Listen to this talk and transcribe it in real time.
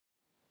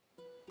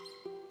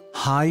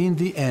High in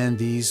the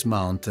Andes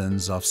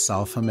Mountains of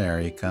South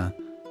America,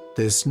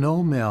 the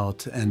snow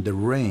melt and the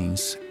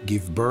rains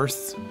give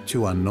birth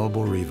to a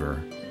noble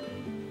river.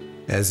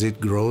 As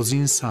it grows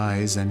in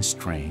size and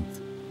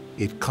strength,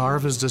 it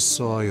carves the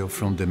soil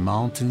from the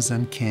mountains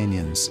and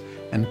canyons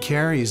and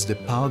carries the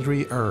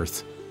powdery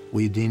earth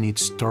within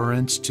its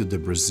torrents to the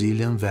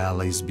Brazilian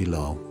valleys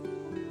below.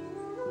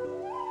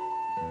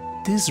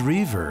 This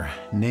river,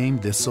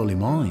 named the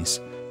Solimões,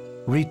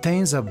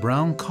 retains a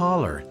brown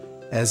color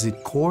as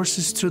it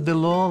courses through the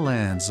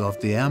lowlands of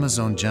the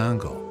Amazon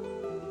jungle.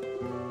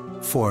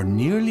 For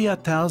nearly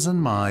 1,000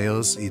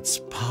 miles, its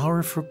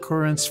powerful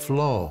currents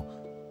flow,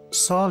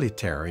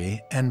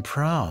 solitary and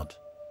proud.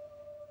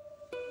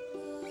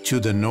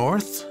 To the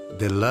north,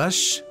 the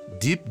lush,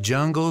 deep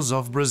jungles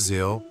of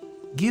Brazil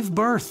give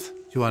birth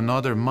to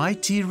another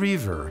mighty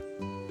river,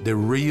 the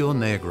Rio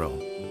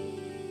Negro.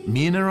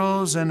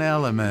 Minerals and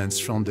elements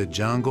from the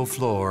jungle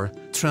floor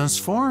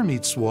transform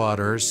its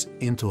waters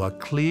into a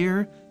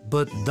clear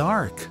but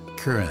dark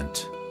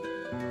current.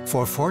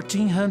 For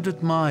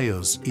 1,400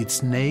 miles, it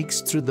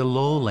snakes through the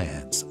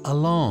lowlands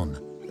alone,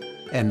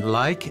 and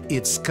like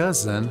its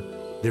cousin,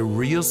 the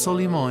Rio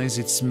Solimões,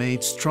 it's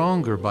made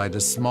stronger by the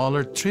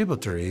smaller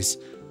tributaries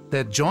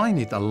that join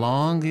it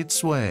along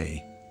its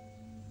way.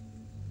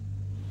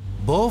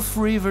 Both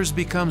rivers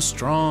become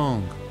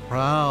strong,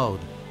 proud,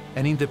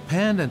 and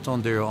independent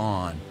on their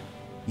own,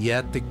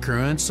 yet the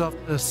currents of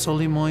the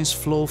Solimões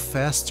flow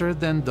faster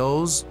than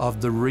those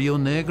of the Rio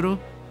Negro,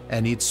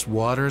 and its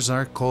waters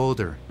are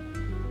colder.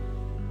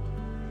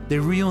 The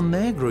Rio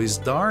Negro is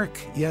dark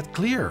yet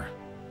clear,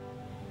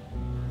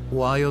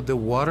 while the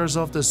waters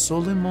of the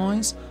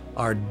Solimões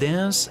are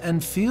dense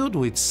and filled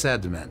with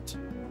sediment.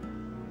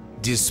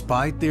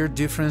 Despite their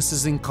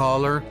differences in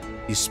color,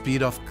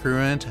 speed of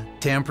current,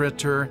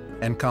 temperature,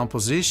 and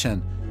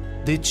composition,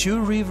 the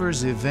two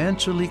rivers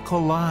eventually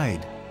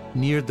collide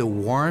near the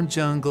warm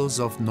jungles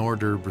of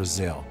northern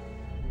Brazil.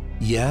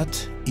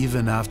 Yet,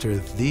 even after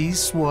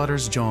these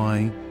waters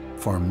join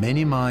for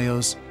many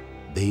miles,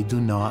 they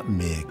do not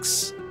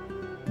mix.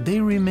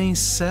 They remain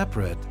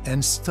separate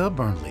and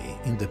stubbornly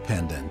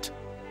independent,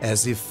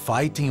 as if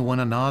fighting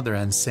one another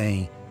and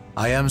saying,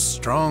 "I am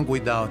strong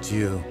without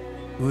you,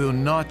 you will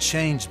not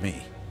change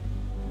me."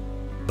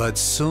 But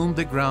soon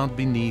the ground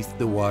beneath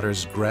the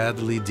waters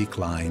gradually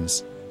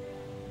declines,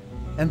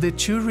 and the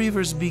two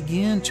rivers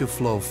begin to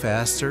flow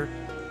faster,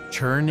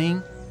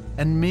 turning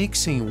and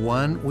mixing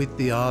one with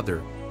the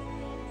other,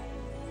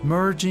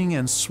 merging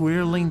and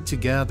swirling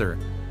together,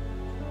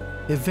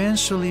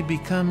 eventually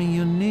becoming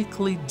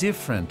uniquely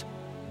different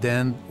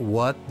than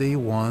what they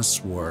once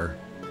were.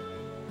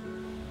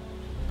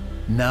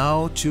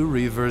 Now two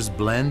rivers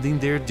blending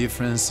their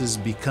differences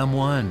become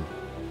one,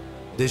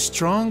 the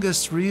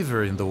strongest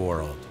river in the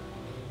world.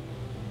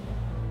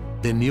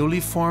 The newly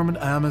formed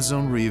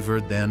Amazon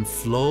River then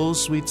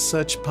flows with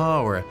such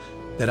power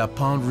that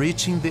upon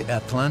reaching the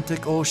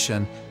Atlantic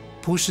Ocean,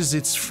 pushes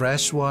its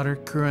freshwater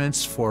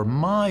currents for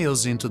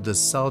miles into the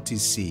salty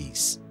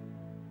seas.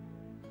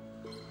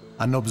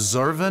 An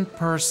observant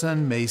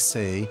person may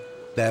say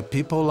that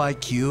people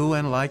like you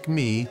and like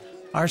me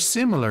are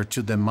similar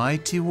to the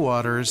mighty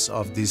waters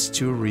of these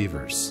two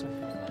rivers.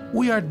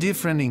 We are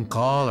different in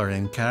color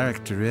and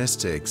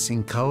characteristics,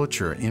 in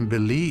culture, in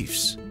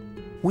beliefs.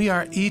 We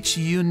are each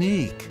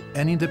unique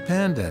and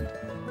independent,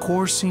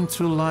 coursing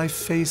through life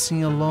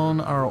facing alone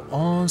our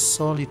own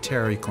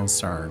solitary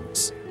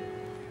concerns.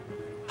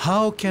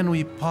 How can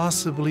we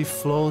possibly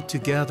flow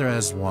together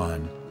as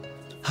one?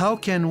 How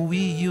can we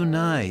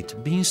unite,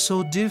 being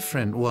so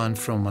different one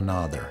from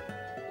another?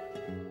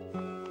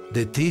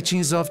 The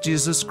teachings of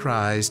Jesus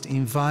Christ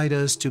invite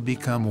us to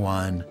become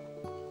one.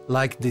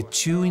 Like the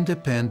two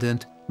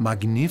independent,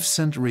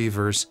 magnificent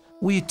rivers,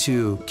 we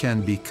too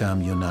can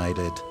become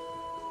united.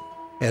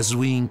 As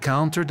we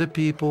encounter the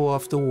people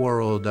of the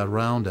world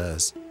around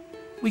us,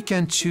 we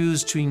can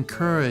choose to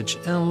encourage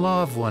and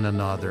love one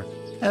another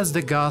as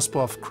the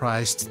gospel of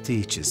Christ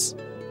teaches.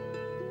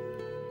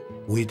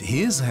 With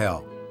His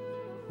help,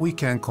 we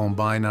can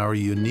combine our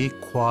unique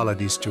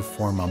qualities to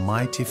form a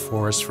mighty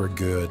force for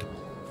good,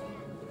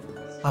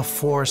 a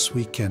force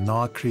we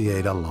cannot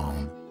create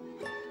alone.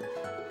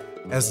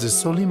 As the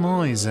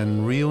Solimões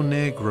and Rio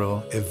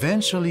Negro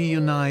eventually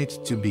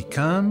unite to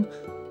become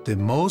the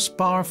most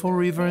powerful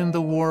river in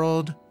the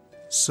world,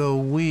 so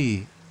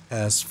we,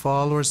 as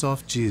followers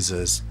of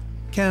Jesus,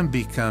 can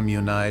become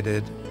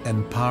united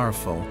and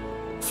powerful,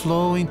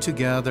 flowing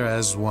together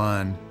as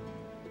one,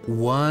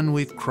 one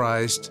with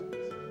Christ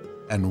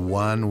and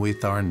one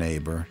with our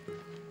neighbor.